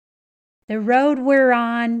The road we're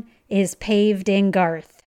on is paved in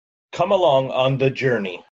Garth. Come along on the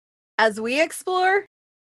journey as we explore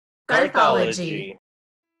Garthology.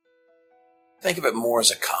 Think of it more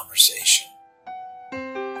as a conversation.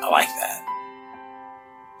 I like that.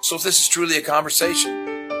 So if this is truly a conversation,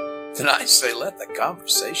 then I say let the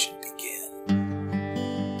conversation begin.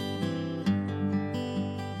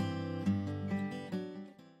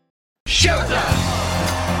 Showtime!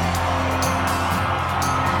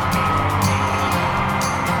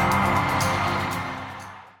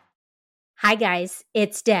 Hi guys,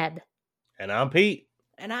 it's Deb. And I'm Pete.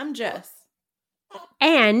 And I'm Jess.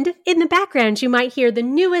 And in the background, you might hear the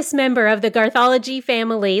newest member of the Garthology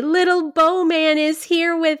family. Little Bowman is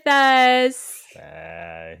here with us.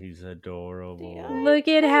 He's adorable. Look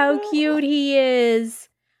at how cute he is.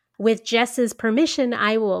 With Jess's permission,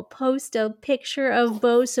 I will post a picture of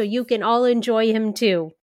Bo so you can all enjoy him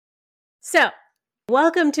too. So,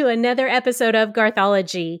 welcome to another episode of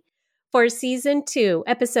Garthology. For Season 2,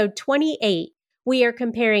 Episode 28, we are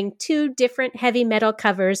comparing two different heavy metal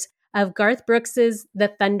covers of Garth Brooks'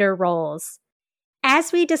 The Thunder Rolls.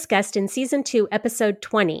 As we discussed in Season 2, Episode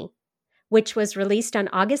 20, which was released on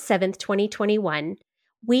August 7th, 2021,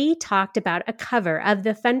 we talked about a cover of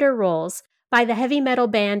The Thunder Rolls by the heavy metal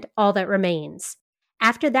band All That Remains.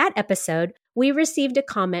 After that episode, we received a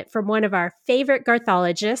comment from one of our favorite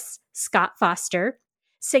Garthologists, Scott Foster,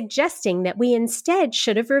 suggesting that we instead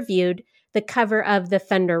should have reviewed the cover of The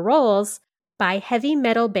Thunder Rolls by heavy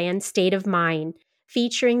metal band State of Mind,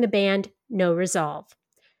 featuring the band No Resolve.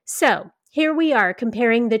 So, here we are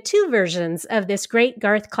comparing the two versions of this great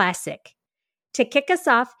Garth classic. To kick us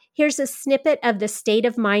off, here's a snippet of the State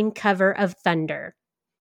of Mind cover of Thunder.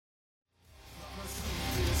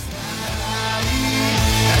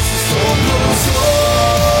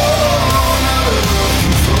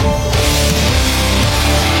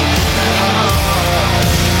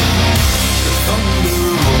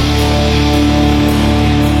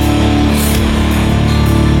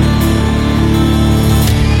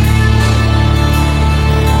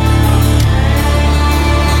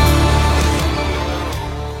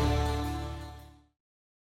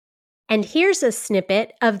 And here's a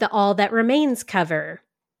snippet of the All That Remains cover.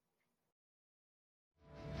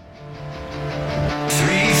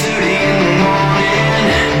 3:30 in the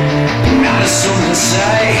morning, not a soul in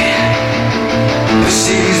sight. The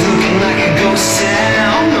city's looking like a ghost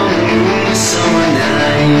town on a moonlit summer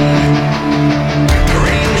night.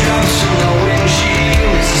 Raindrops on the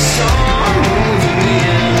windshield as the storm moving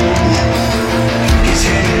in. He's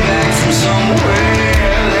heading back from somewhere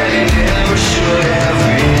that he never should have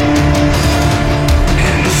been.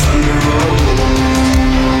 And the thunder rolls.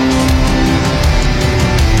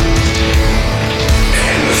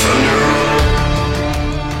 And the thunder rolls.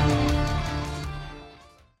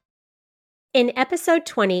 In episode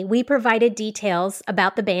 20, we provided details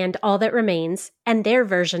about the band All That Remains and their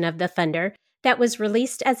version of The Thunder that was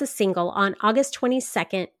released as a single on August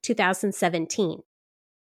 22nd, 2017.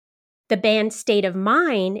 The band State of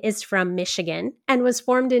Mind is from Michigan and was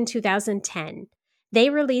formed in 2010. They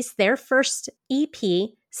released their first EP,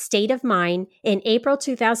 State of Mind, in April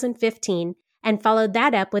 2015 and followed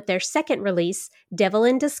that up with their second release, Devil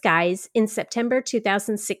in Disguise, in September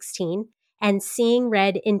 2016 and Seeing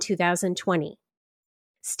Red in 2020.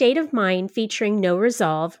 State of Mind, featuring No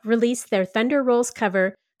Resolve, released their Thunder Rolls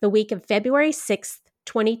cover the week of February 6th,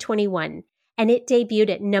 2021, and it debuted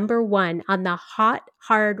at number 1 on the Hot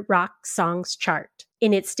Hard Rock Songs chart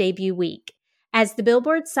in its debut week. As the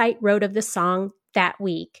Billboard site wrote of the song that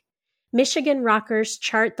week, Michigan rockers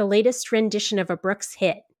chart the latest rendition of a Brooks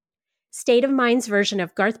hit. State of Mind's version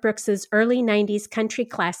of Garth Brooks' early 90s country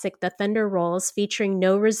classic The Thunder Rolls, featuring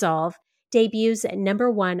No Resolve, debuts at number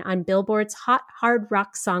 1 on Billboard's Hot Hard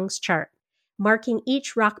Rock Songs chart, marking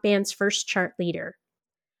each rock band's first chart leader.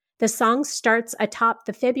 The song starts atop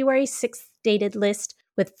the February 6th dated list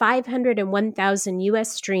with 501,000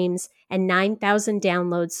 U.S. streams and 9,000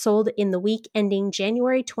 downloads sold in the week ending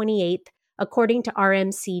January 28th, according to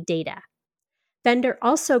RMC data. Thunder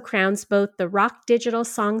also crowns both the Rock Digital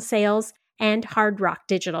Song Sales and Hard Rock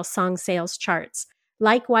Digital Song Sales charts,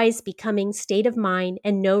 likewise becoming State of Mind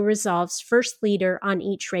and No Resolve's first leader on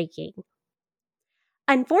each ranking.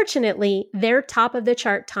 Unfortunately, their top of the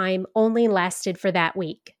chart time only lasted for that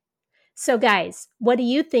week. So guys, what do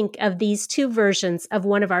you think of these two versions of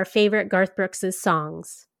one of our favorite Garth Brooks'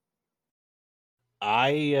 songs?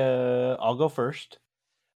 I'll go first.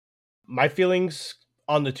 My feelings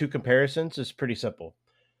on the two comparisons is pretty simple.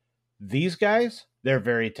 These guys, they're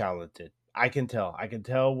very talented. I can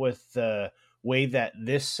tell with the way that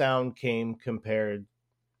this sound came compared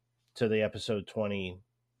to the episode 20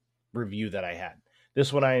 review that I had.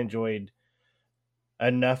 This one I enjoyed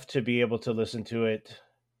enough to be able to listen to it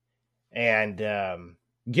and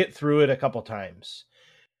get through it a couple times.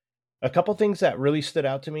 A couple things that really stood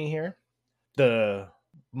out to me here. The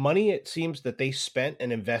money it seems that they spent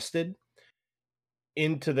and invested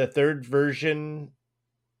into the third version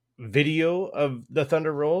video of the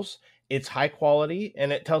Thunder Rolls, it's high quality,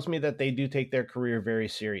 and it tells me that they do take their career very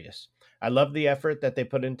serious. I love the effort that they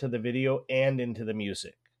put into the video and into the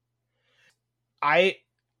music. I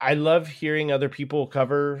love hearing other people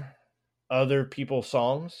cover other people's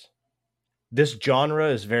songs. This genre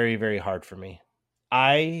is very, very hard for me.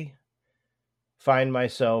 I find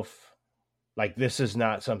myself like, this is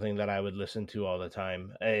not something that I would listen to all the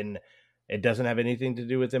time. And it doesn't have anything to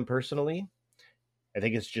do with them personally. I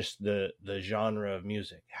think it's just the genre of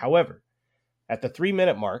music. However, at the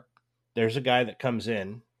 3-minute mark, there's a guy that comes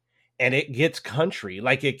in and it gets country.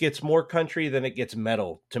 Like, it gets more country than it gets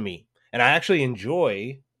metal to me. And I actually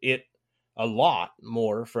enjoy it a lot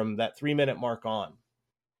more from that 3-minute mark on.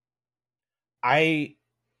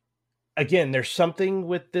 Again, there's something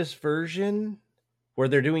with this version where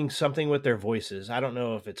they're doing something with their voices. I don't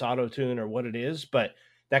know if it's auto-tune or what it is, but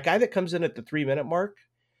that guy that comes in at the 3-minute mark,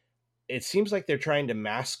 it seems like they're trying to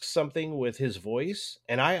mask something with his voice.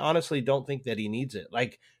 And I honestly don't think that he needs it.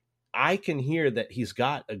 Like, I can hear that he's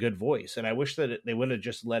got a good voice, and I wish that they would have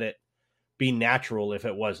just let it be natural if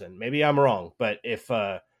it wasn't. Maybe I'm wrong, but if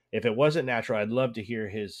it wasn't natural, I'd love to hear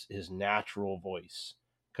his natural voice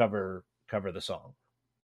cover the song.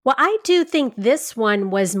 Well, I do think this one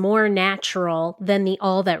was more natural than the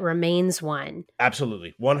All That Remains one.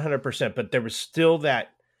 Absolutely, 100%. But there was still that.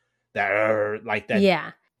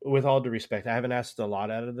 Yeah. With all due respect, I haven't asked a lot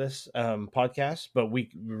out of this podcast, but we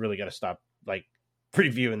really got to stop like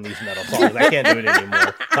previewing these metal songs. I can't do it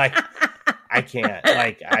anymore. Like, I can't.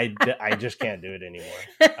 Like, I just can't do it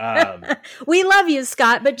anymore. We love you,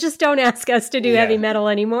 Scott, but just don't ask us to do heavy metal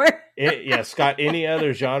anymore. Scott, any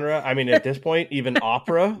other genre? I mean, at this point, even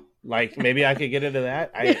opera, like, maybe I could get into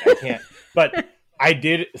that. I can't. But I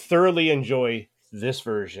did thoroughly enjoy this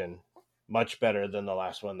version much better than the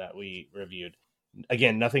last one that we reviewed.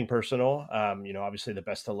 Again, nothing personal. Obviously the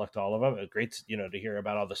best of luck to all of them. Great, to hear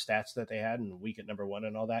about all the stats that they had and week at number 1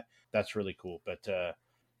 and all that. That's really cool. But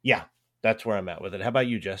that's where I'm at with it. How about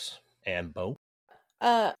you, Jess and Bo?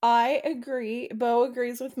 I agree. Bo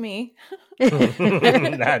agrees with me.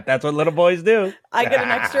 That's what little boys do. I get an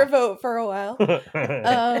extra vote for a while.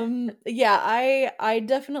 I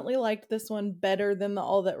definitely liked this one better than the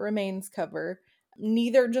All That Remains cover.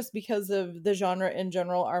 Neither just because of the genre in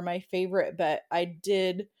general are my favorite, but I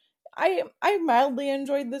mildly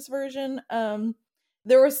enjoyed this version.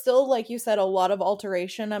 There was still, like you said, a lot of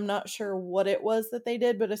alteration. I'm not sure what it was that they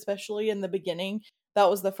did, but especially in the beginning, that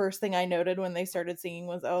was the first thing I noted when they started singing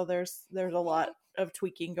was, there's a lot of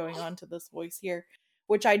tweaking going on to this voice here,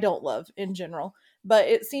 which I don't love in general. But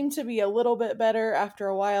it seemed to be a little bit better after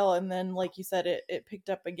a while, and then, like you said, it picked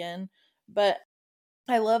up again. But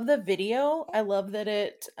I love the video. I love that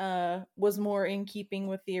it was more in keeping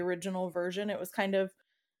with the original version. It was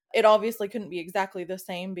it obviously couldn't be exactly the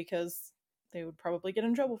same because they would probably get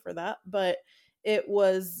in trouble for that, but it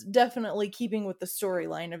was definitely keeping with the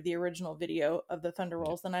storyline of the original video of the Thunder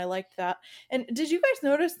Rolls, and I liked that. And did you guys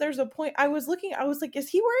notice there's a point I was like, is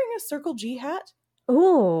he wearing a Circle G hat?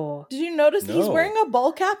 Ooh. Did you notice No. he's wearing a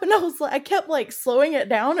ball cap? And I kept like slowing it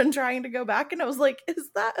down and trying to go back, and I was like, is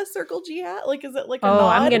that a Circle G hat? Like, is it like a nod?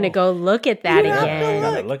 I'm going to go look at that You have to again.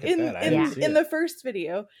 Gotta look at that. I didn't see in it. the first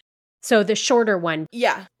video. So the shorter one.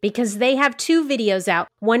 Yeah. Because they have 2 videos out.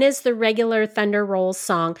 One is the regular Thunder Rolls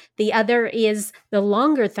song. The other is the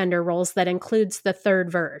longer Thunder Rolls that includes the 3rd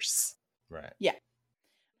verse. Right. Yeah.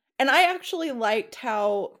 And I actually liked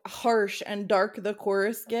how harsh and dark the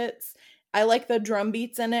chorus gets. I like the drum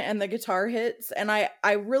beats in it and the guitar hits. And I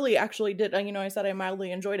really actually did, I said I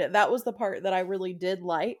mildly enjoyed it. That was the part that I really did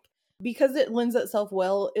like. Because it lends itself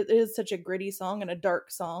well, it is such a gritty song and a dark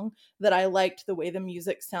song that I liked the way the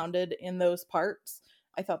music sounded in those parts.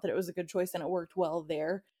 I thought that it was a good choice and it worked well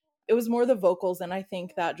there. It was more the vocals, and I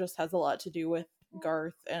think that just has a lot to do with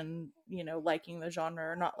Garth and, liking the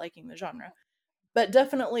genre or not liking the genre. But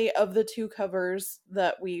definitely of the 2 covers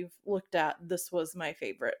that we've looked at, this was my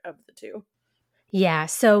favorite of the 2. Yeah,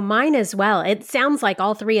 so mine as well. It sounds like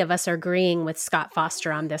all 3 of us are agreeing with Scott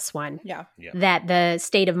Foster on this one. Yeah. That the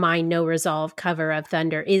State of Mind, No Resolve cover of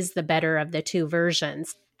Thunder is the better of the 2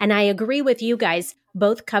 versions. And I agree with you guys.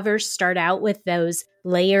 Both covers start out with those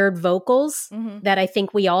layered vocals that I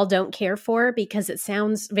think we all don't care for because it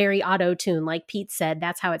sounds very auto-tuned. Like Pete said,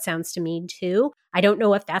 that's how it sounds to me too. I don't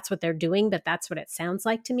know if that's what they're doing, but that's what it sounds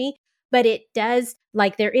like to me. But it does,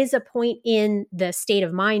 like, there is a point in the State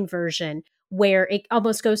of Mind version where it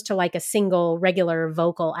almost goes to like a single regular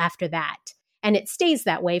vocal after that. And it stays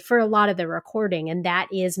that way for a lot of the recording. And that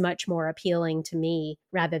is much more appealing to me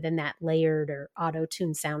rather than that layered or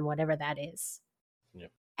auto-tune sound, whatever that is.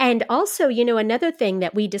 Yep. And also, you know, another thing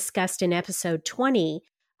that we discussed in episode 20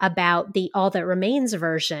 about the All That Remains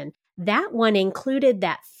version, that one included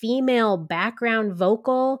that female background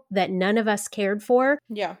vocal that none of us cared for.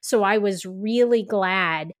 Yeah. So I was really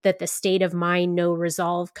glad that the State of Mind No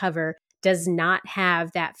Resolve cover does not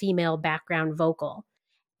have that female background vocal.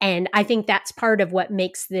 And I think that's part of what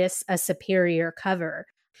makes this a superior cover.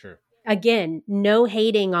 Sure. Again, no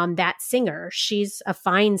hating on that singer. She's a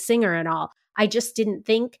fine singer and all. I just didn't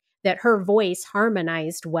think that her voice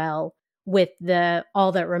harmonized well with the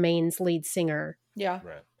All That Remains lead singer. Yeah.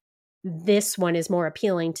 Right. This one is more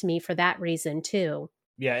appealing to me for that reason too.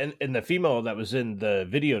 Yeah, and the female that was in the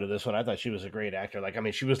video to this one, I thought she was a great actor. Like, I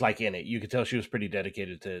mean, she was like in it. You could tell she was pretty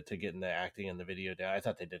dedicated to getting the acting in the video down. I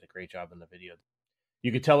thought they did a great job in the video.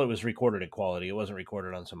 You could tell it was recorded in quality. It wasn't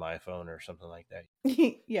recorded on some iPhone or something like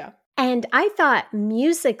that. Yeah. And I thought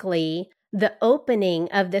musically, the opening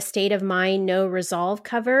of the State of Mind No Resolve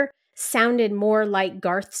cover sounded more like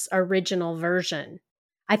Garth's original version.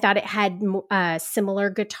 I thought it had similar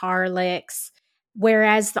guitar licks,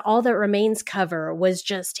 whereas the All That Remains cover was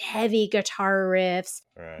just heavy guitar riffs,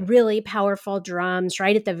 Right. really powerful drums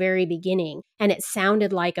right at the very beginning. And it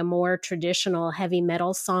sounded like a more traditional heavy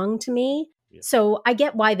metal song to me. Yeah. So I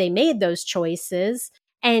get why they made those choices.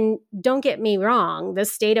 And don't get me wrong, the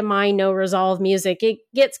State of Mind No Resolve music, it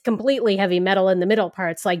gets completely heavy metal in the middle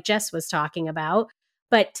parts like Jess was talking about.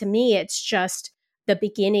 But to me, it's just the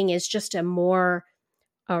beginning is just a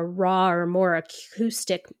raw or more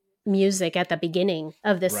acoustic music at the beginning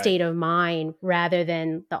of the Right. State of Mind rather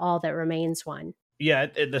than the All That Remains one. Yeah,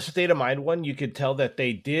 the State of Mind one, you could tell that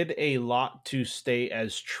they did a lot to stay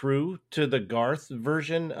as true to the Garth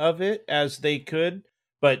version of it as they could,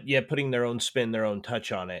 but yeah, putting their own spin, their own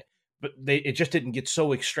touch on it. But it just didn't get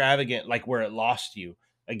so extravagant, like where it lost you.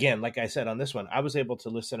 Again, like I said on this one, I was able to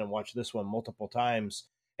listen and watch this one multiple times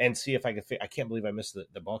and see if I could. I can't believe I missed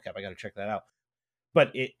the ball cap. I got to check that out.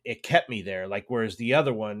 But it kept me there. Like whereas the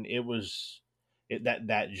other one, it was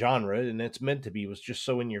that genre, and it's meant to be, was just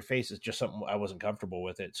so in your face. It's just something I wasn't comfortable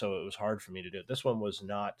with it, so it was hard for me to do it. This one was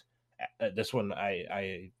not. This one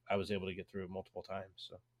I was able to get through multiple times.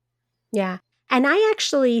 So Yeah. And I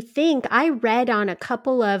actually think I read on a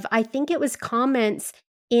couple of, I think it was comments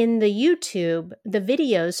in the YouTube, the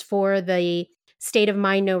videos for the State of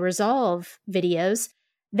Mind No Resolve videos,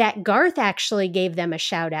 that Garth actually gave them a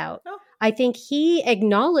shout out. Oh. I think he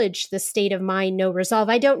acknowledged the State of Mind No Resolve.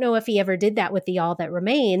 I don't know if he ever did that with the All That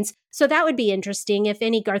Remains. So that would be interesting if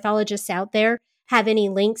any Garthologists out there have any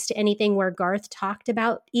links to anything where Garth talked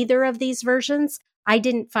about either of these versions. I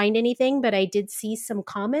didn't find anything, but I did see some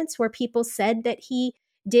comments where people said that he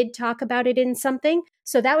did talk about it in something.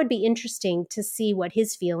 So that would be interesting to see what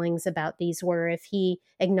his feelings about these were, if he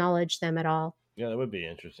acknowledged them at all. yeah, that would be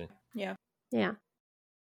interesting. Yeah. Yeah.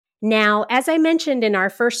 Now, as I mentioned in our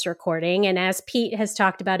first recording, and as Pete has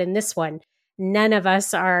talked about in this one, none of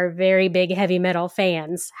us are very big heavy metal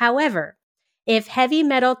fans. However, if heavy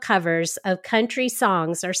metal covers of country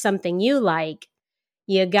songs are something you like,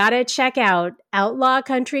 you gotta check out Outlaw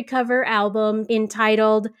Country Cover Album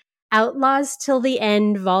entitled Outlaws Till the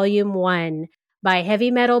End Volume 1 by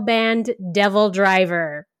heavy metal band Devil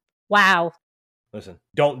Driver. Wow. Listen,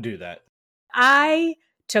 don't do that. I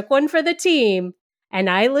took one for the team and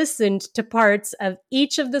I listened to parts of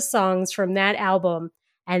each of the songs from that album.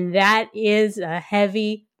 And that is a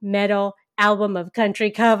heavy metal album of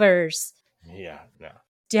country covers. Yeah, no.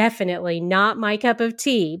 Definitely not my cup of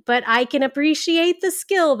tea, but I can appreciate the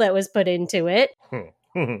skill that was put into it.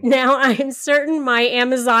 Now, I'm certain my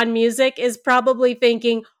Amazon Music is probably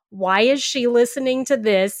thinking, why is she listening to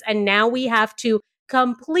this? And now we have to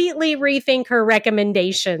completely rethink her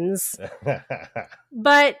recommendations.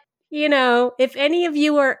 But, you know, if any of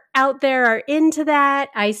you are out there are into that,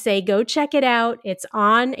 I say go check it out. It's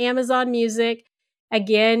on Amazon Music.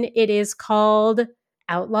 Again, it is called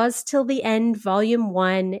Outlaws Till the End, Volume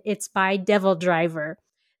 1. It's by Devil Driver.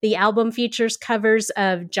 The album features covers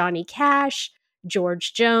of Johnny Cash,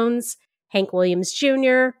 George Jones, Hank Williams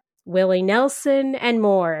Jr., Willie Nelson, and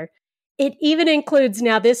more. It even includes,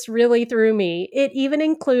 now this really threw me, it even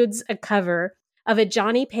includes a cover of a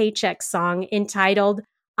Johnny Paycheck song entitled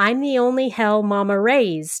I'm the Only Hell Mama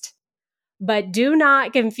Raised. But do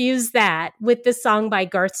not confuse that with the song by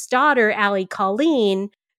Garth's daughter, Allie Colleen,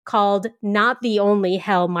 called Not the Only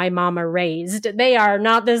Hell My Mama Raised. They are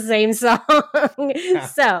not the same song.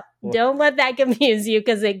 So Don't let that confuse you,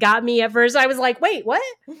 because it got me at first. I was like, wait, what?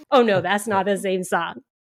 Oh, no, that's not the same song.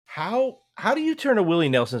 How do you turn a Willie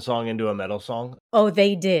Nelson song into a metal song? Oh,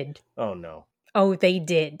 they did. Oh, no. Oh, they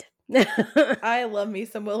did. I love me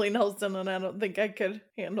some Willie Nelson, and I don't think I could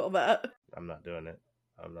handle that. I'm not doing it.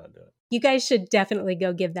 You guys should definitely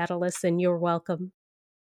go give that a listen. You're welcome.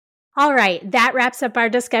 All right, that wraps up our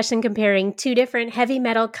discussion comparing two different heavy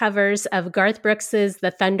metal covers of Garth Brooks's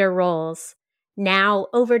The Thunder Rolls. Now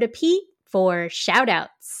over to Pete for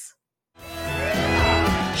shout-outs.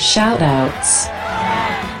 Shout-outs.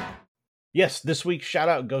 Yes, this week's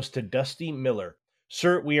shout-out goes to Dusty Miller.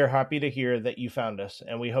 Sir, we are happy to hear that you found us,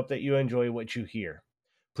 and we hope that you enjoy what you hear.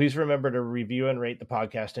 Please remember to review and rate the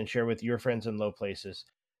podcast and share with your friends in low places.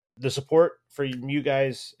 The support for you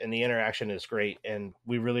guys and the interaction is great, and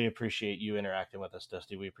we really appreciate you interacting with us,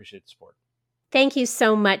 Dusty. We appreciate the support. Thank you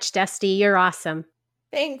so much, Dusty. You're awesome.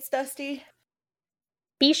 Thanks, Dusty.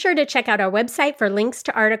 Be sure to check out our website for links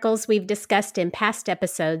to articles we've discussed in past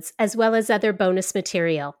episodes, as well as other bonus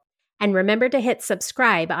material. And remember to hit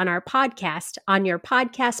subscribe on our podcast on your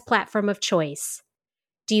podcast platform of choice.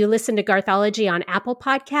 Do you listen to Garthology on Apple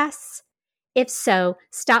Podcasts? If so,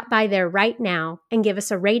 stop by there right now and give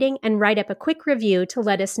us a rating and write up a quick review to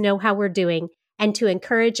let us know how we're doing and to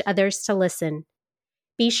encourage others to listen.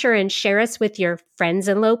 Be sure and share us with your friends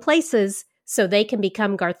in low places so they can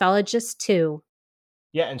become Garthologists too.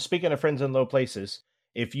 Yeah, and speaking of friends in low places,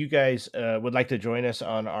 if you guys would like to join us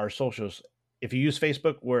on our socials, if you use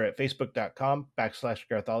Facebook, we're at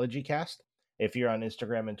facebook.com/GarthologyCast. If you're on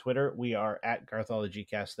Instagram and Twitter, we are at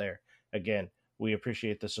GarthologyCast there. Again, we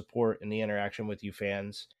appreciate the support and the interaction with you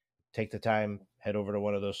fans. Take the time, head over to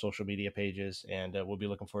one of those social media pages, and we'll be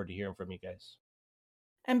looking forward to hearing from you guys.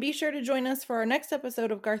 And be sure to join us for our next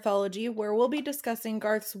episode of Garthology, where we'll be discussing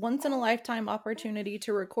Garth's once-in-a-lifetime opportunity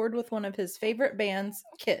to record with one of his favorite bands,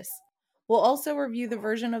 Kiss. We'll also review the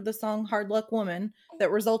version of the song Hard Luck Woman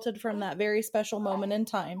that resulted from that very special moment in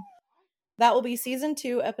time. That will be Season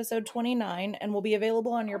 2, Episode 29, and will be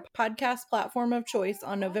available on your podcast platform of choice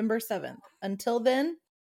on November 7th. Until then,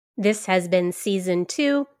 this has been Season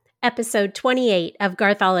 2, Episode 28 of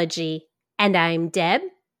Garthology. And I'm Deb.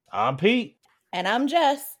 I'm Pete. And I'm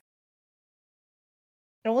Jess.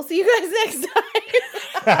 And we'll see you guys next time.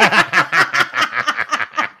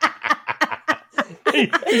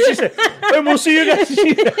 She said, and we'll see you guys.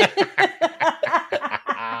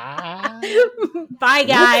 Bye,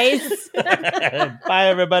 guys. Bye,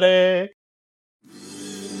 everybody.